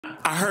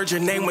I heard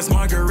your name was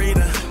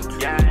Margarita.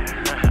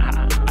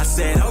 Yeah. I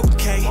said,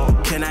 okay,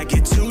 can I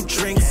get 2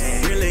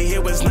 drinks? Really,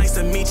 it was nice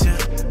to meet you.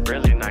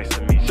 Really nice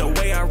to meet you. The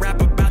way I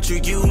rap about you,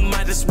 you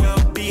might as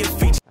well be a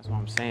feature. That's what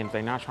I'm saying. If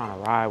they not trying to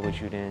ride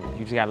with you, then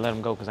you just gotta let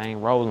them go because they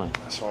ain't rolling.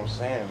 That's what I'm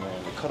saying,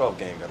 man. The cutoff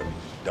game gotta be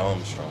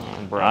dumb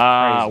strong.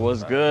 Bro,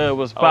 what's good?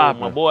 What's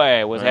poppin'? my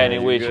boy, what's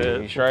happening with good?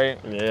 you? You straight?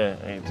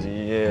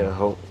 Yeah,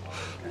 hope.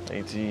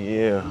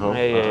 Hope.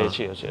 Hey,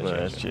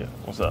 chill.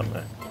 What's up,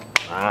 man?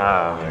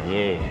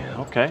 Yeah.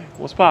 Okay.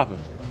 What's poppin'?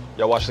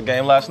 Y'all watched the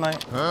game last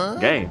night?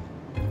 Game.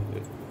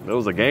 There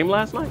was a game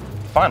last night?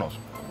 Finals.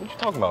 What you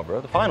talking about,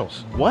 bro? The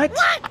finals. What?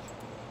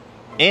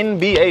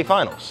 NBA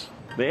finals.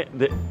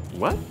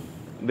 What?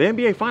 The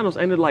NBA finals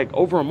ended like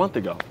over a month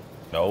ago.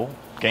 No.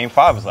 Game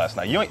 5 was last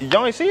night.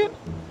 Y'all ain't see it?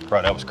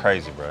 Bro, that was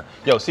crazy, bro.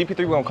 Yo,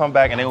 CP3 gonna come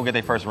back and they gonna get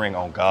their first ring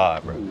on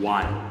God, bro.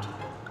 Wild.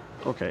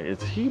 Okay,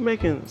 is he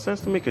making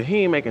sense to me? Because he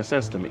ain't making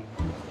sense to me.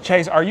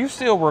 Chase, are you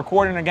still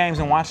recording the games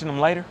and watching them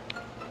later?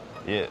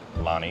 Yeah,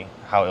 Lonnie.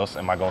 How else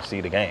am I gonna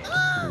see the game?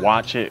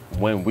 Watch it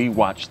when we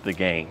watch the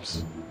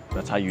games.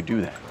 That's how you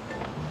do that.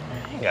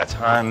 I ain't got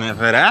time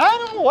for that. I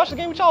don't wanna watch the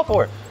game with y'all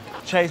for.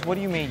 Chase, what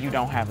do you mean you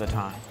don't have the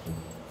time?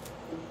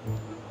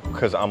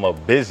 Because I'm a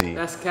busy,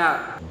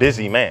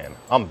 busy man.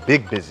 I'm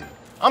big busy.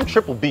 I'm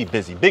triple B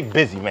busy, big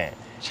busy man.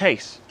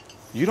 Chase,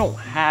 you don't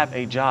have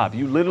a job.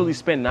 You literally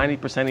spend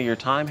 90% of your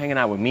time hanging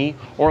out with me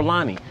or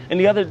Lonnie. And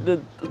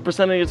the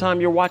percent of your time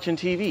you're watching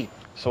TV.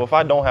 So if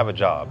I don't have a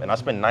job and I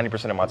spend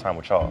 90% of my time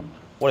with y'all,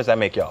 what does that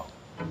make y'all?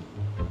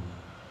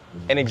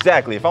 And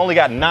exactly, if I only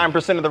got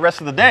 9% of the rest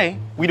of the day,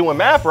 we doing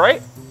math,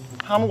 right?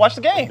 How I'm gonna watch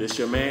the game? This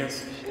your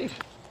man's?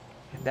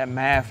 That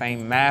math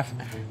ain't math.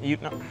 You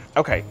know,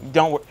 okay,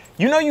 don't worry.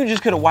 You know you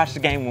just could have watched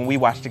the game when we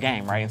watched the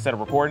game, right? Instead of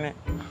recording it?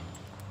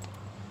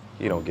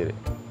 You don't get it.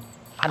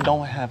 I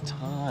don't have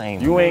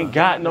time. You ain't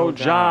got no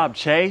job,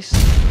 Chase.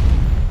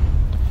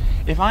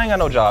 If I ain't got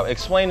no job,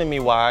 explain to me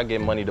why I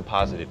get money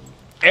deposited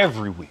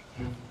every week.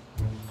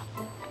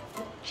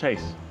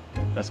 Chase,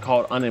 that's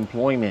called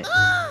unemployment.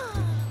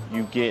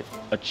 You get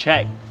a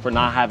check for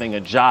not having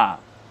a job.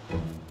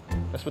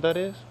 That's what that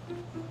is?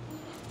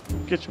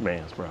 Get your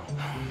mans, bro.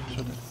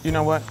 You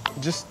know what?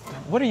 Just,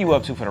 what are you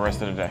up to for the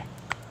rest of the day?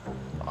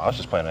 I was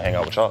just planning to hang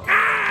out with y'all.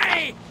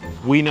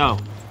 We know.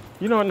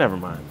 You know what, never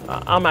mind.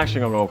 I'm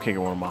actually gonna go kick it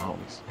with one of my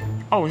homies.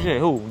 Oh shit,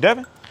 who?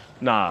 Devin?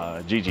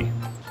 Nah, Gigi.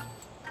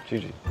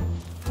 Gigi.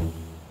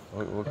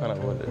 What kind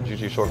of,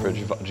 Gigi short for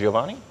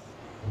Giovanni?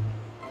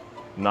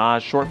 Nah,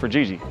 it's short for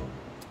Gigi.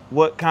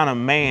 What kind of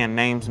man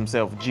names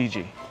himself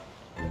Gigi?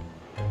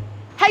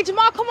 Hey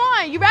Jamal, come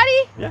on, you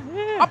ready? Yeah.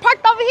 I'm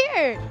parked over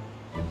here.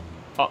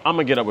 I'm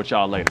gonna get up with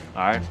y'all later,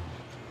 all right?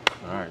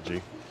 All right,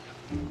 G.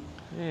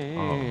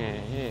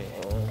 Yeah.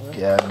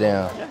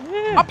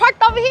 Goddamn. I'm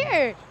parked over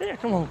here. Yeah,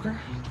 come on, girl.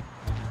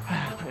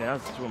 Yeah, I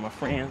was just with my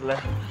friends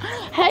left.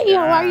 Hey,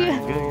 how are you?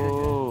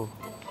 Ooh,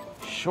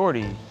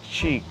 shorty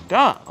cheeked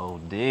up. Oh,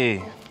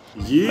 D.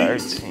 Yeah.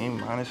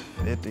 13 minus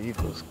 50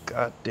 equals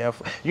goddamn.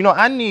 You know,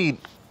 I need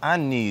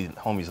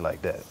homies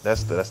like that.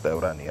 That's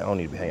what I need. I don't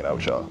need to be hanging out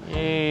with y'all.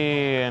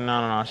 Yeah,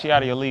 no. She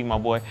out of your league, my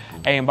boy.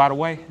 Hey, and by the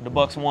way, the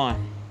Bucks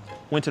won.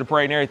 Went to the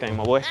parade and everything,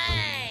 my boy.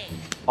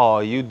 Oh,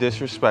 you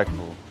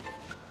disrespectful.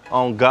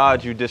 On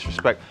God, you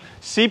disrespect.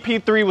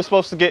 CP3 was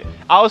supposed to get,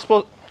 Are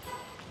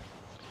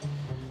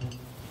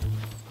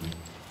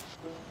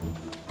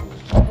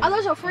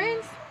those your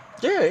friends?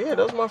 Yeah,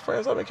 those are my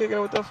friends. I've been kicking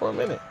it with them for a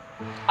minute.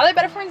 Are they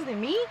better friends than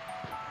me?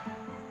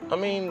 I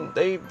mean,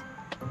 they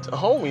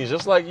homies,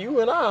 just like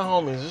you and I are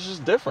homies. It's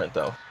just different,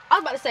 though. I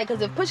was about to say,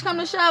 because if push come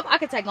to shove, I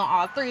could take on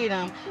all 3 of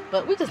them,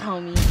 but we just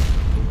homies.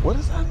 What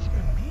does that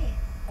even mean?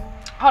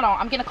 Hold on,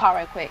 I'm getting a call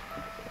right quick.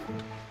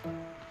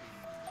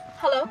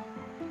 Hello?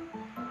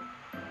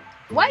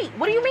 Wait,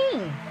 what do you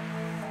mean?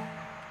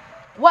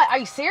 What, are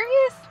you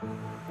serious?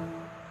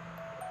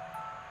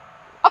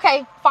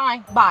 Okay,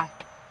 fine, bye.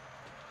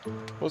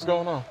 What's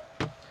going on?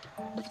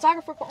 The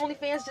photographer for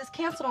OnlyFans just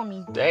canceled on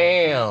me.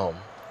 Damn.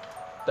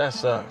 That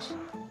sucks.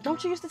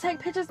 Don't you used to take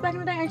pictures back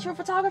in the day? Ain't you a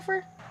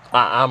photographer?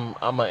 I'm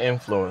an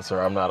influencer.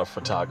 I'm not a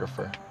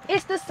photographer.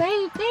 It's the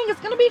same thing.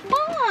 It's gonna be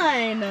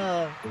fun.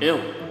 Ew.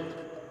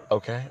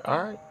 Okay,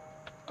 all right,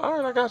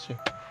 I got you.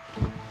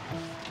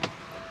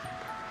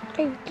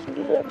 Thank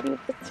you, love you,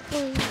 it's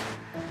fun.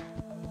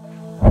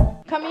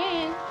 Come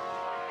in.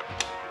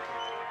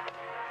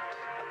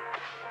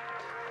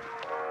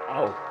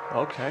 Oh,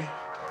 okay.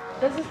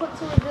 Does this look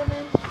too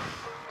revealing?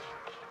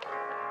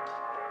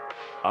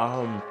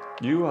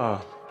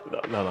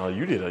 No,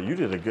 you did a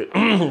good,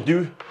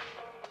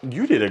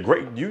 you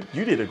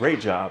did a great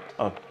job.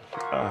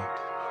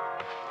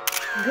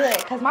 Good,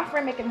 because my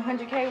friend making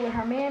 100K with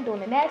her man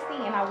doing the nasty,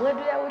 and I would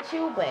do that with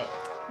you, but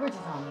we're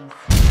just homies.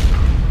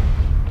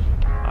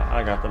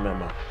 I got the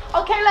memo.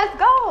 Okay, let's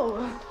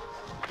go.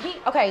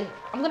 Okay,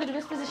 I'm gonna do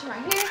this position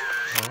right here.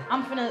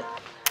 I'm finna,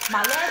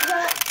 my legs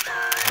up.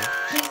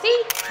 Can you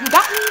see? You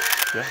got me?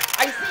 Yeah.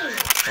 Are you seeing?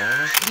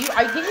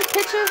 Are you getting this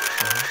picture?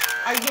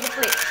 Are you getting a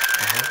flick?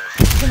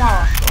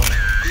 Tomorrow.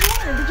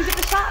 Come on, did you get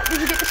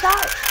the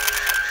shot?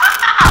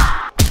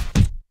 Ah!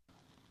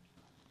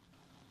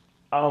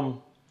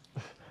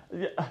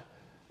 Yeah,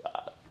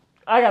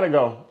 I gotta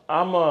go.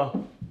 I'm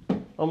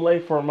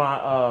late for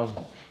my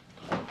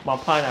my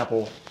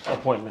pineapple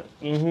appointment.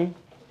 Mm-hmm.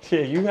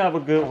 Yeah, you have a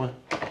good one.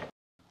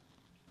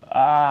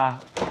 I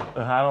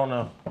don't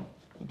know.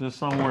 Just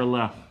somewhere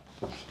left,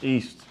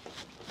 east.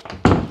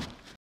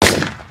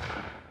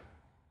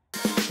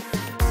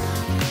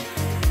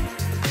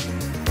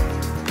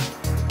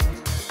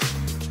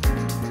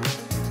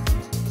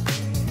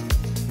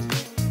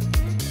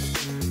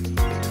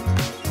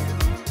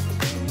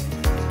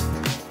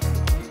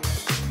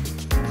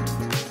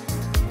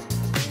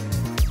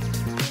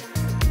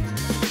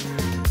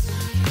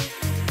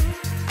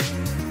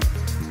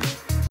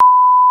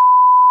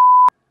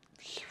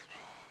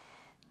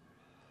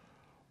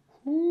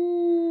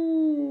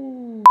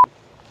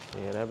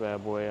 Yeah, that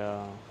bad boy,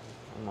 that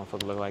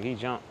motherfucker look like he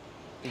jumped.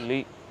 He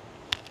leaped.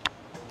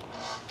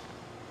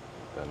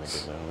 That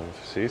nigga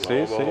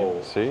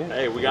down. See?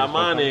 Hey, we got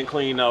mine in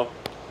clean though.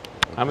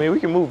 I mean, we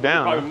can move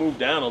down. Probably move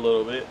down a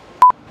little bit.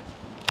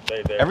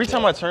 Every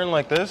time I turn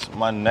like this,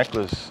 my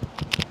necklace,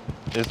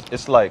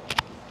 it's like.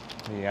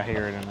 Yeah, I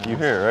hear it. In You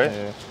hear it, right?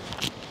 Yeah.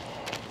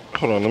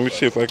 Hold on, let me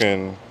see if I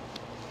can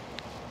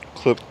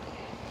clip.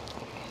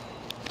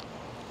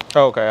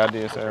 Oh, okay, I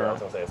did say I that. was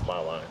gonna say it's my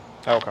line.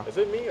 Okay. Is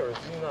it me or is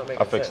he not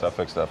making I fixed sense?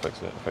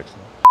 it.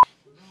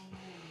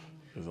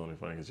 It's only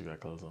funny because you got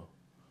clothes on.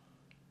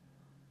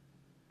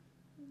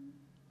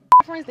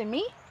 Friends than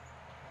me?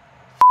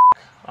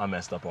 I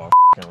messed up already.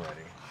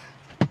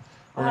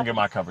 We're gonna get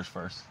my coverage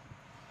first.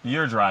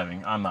 You're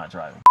driving. I'm not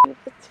driving.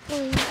 It's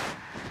fine.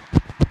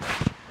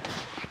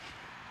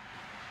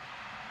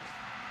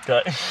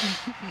 Okay.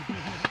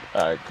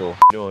 All right, cool.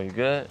 You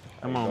good?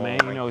 Come on, man.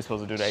 You know we're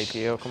supposed to do the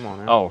ATL. Come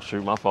on now. Oh,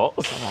 shoot, my fault.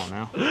 Come on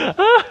now.